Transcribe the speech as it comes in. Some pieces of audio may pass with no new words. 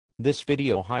This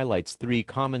video highlights 3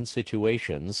 common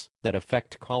situations that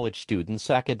affect college students'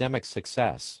 academic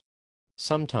success.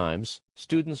 Sometimes,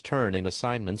 students turn in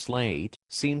assignments late,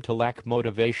 seem to lack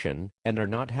motivation, and are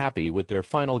not happy with their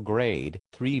final grade.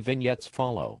 3 vignettes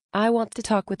follow. I want to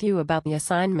talk with you about the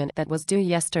assignment that was due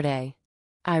yesterday.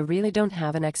 I really don't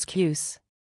have an excuse.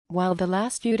 While the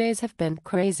last few days have been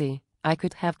crazy, I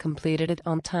could have completed it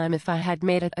on time if I had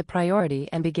made it a priority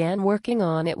and began working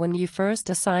on it when you first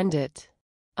assigned it.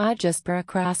 I just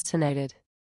procrastinated.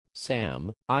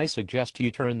 Sam, I suggest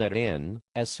you turn that in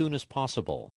as soon as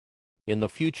possible. In the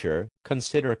future,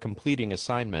 consider completing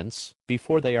assignments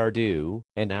before they are due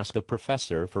and ask the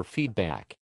professor for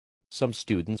feedback. Some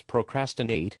students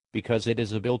procrastinate because it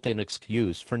is a built-in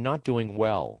excuse for not doing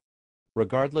well.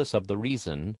 Regardless of the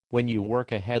reason, when you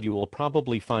work ahead you will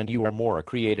probably find you are more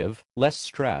creative, less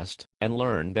stressed, and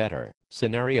learn better.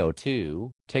 Scenario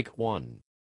 2, Take 1.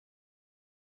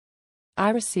 I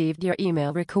received your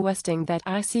email requesting that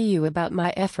I see you about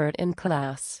my effort in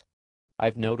class.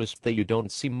 I've noticed that you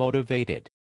don't seem motivated.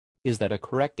 Is that a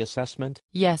correct assessment?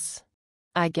 Yes.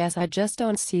 I guess I just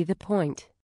don't see the point.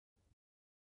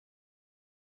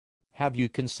 Have you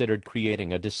considered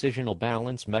creating a decisional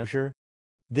balance measure?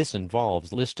 This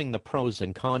involves listing the pros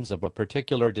and cons of a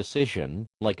particular decision,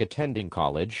 like attending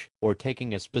college or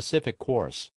taking a specific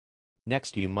course.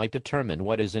 Next, you might determine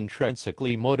what is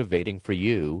intrinsically motivating for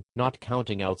you, not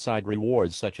counting outside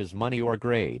rewards such as money or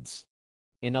grades.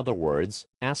 In other words,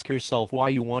 ask yourself why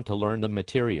you want to learn the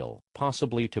material,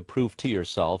 possibly to prove to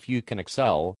yourself you can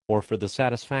excel, or for the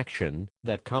satisfaction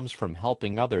that comes from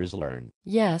helping others learn.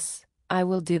 Yes, I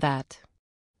will do that.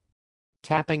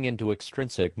 Tapping into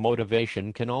extrinsic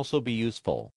motivation can also be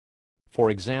useful. For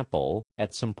example,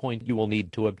 at some point you will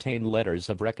need to obtain letters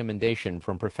of recommendation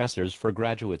from professors for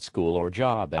graduate school or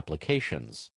job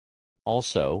applications.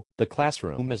 Also, the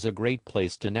classroom is a great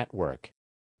place to network.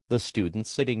 The student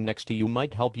sitting next to you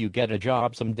might help you get a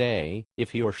job someday,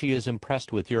 if he or she is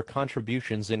impressed with your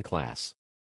contributions in class.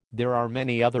 There are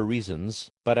many other reasons,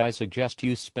 but I suggest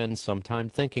you spend some time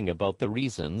thinking about the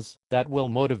reasons that will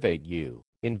motivate you.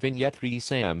 In Vignette 3,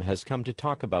 Sam has come to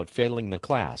talk about failing the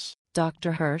class.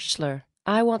 Dr. Hirschler,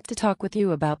 I want to talk with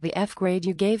you about the F grade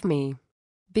you gave me.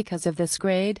 Because of this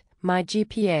grade, my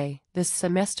GPA this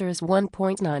semester is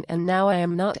 1.9 and now I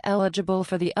am not eligible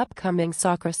for the upcoming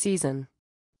soccer season.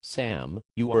 Sam,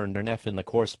 you earned an F in the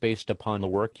course based upon the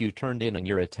work you turned in and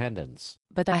your attendance.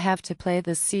 But I have to play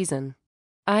this season.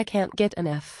 I can't get an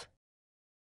F.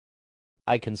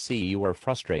 I can see you are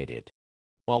frustrated.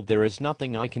 While there is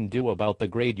nothing I can do about the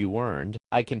grade you earned,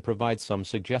 I can provide some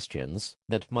suggestions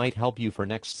that might help you for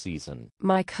next season.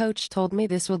 My coach told me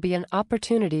this will be an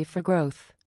opportunity for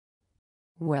growth.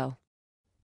 Well,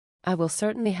 I will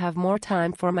certainly have more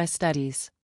time for my studies.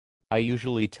 I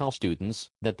usually tell students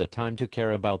that the time to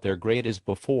care about their grade is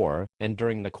before and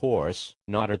during the course,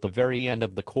 not at the very end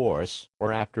of the course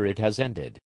or after it has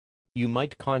ended. You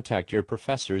might contact your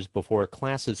professors before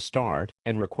classes start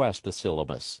and request the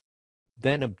syllabus.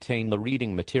 Then obtain the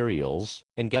reading materials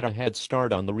and get a head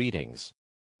start on the readings.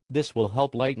 This will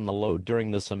help lighten the load during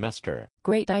the semester.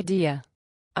 Great idea.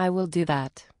 I will do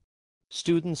that.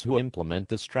 Students who implement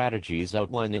the strategies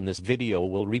outlined in this video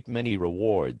will reap many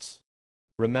rewards.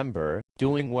 Remember,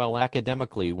 doing well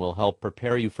academically will help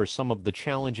prepare you for some of the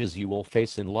challenges you will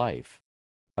face in life.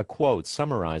 A quote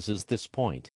summarizes this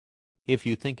point. If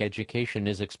you think education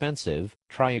is expensive,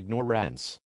 try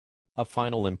ignorance. A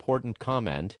final important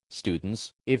comment,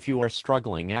 students, if you are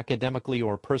struggling academically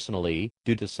or personally,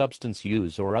 due to substance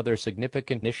use or other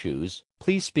significant issues,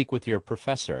 please speak with your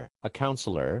professor, a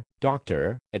counselor,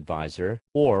 doctor, advisor,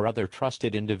 or other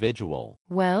trusted individual.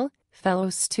 Well, fellow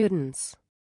students,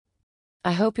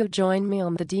 I hope you'll join me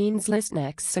on the Dean's List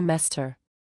next semester.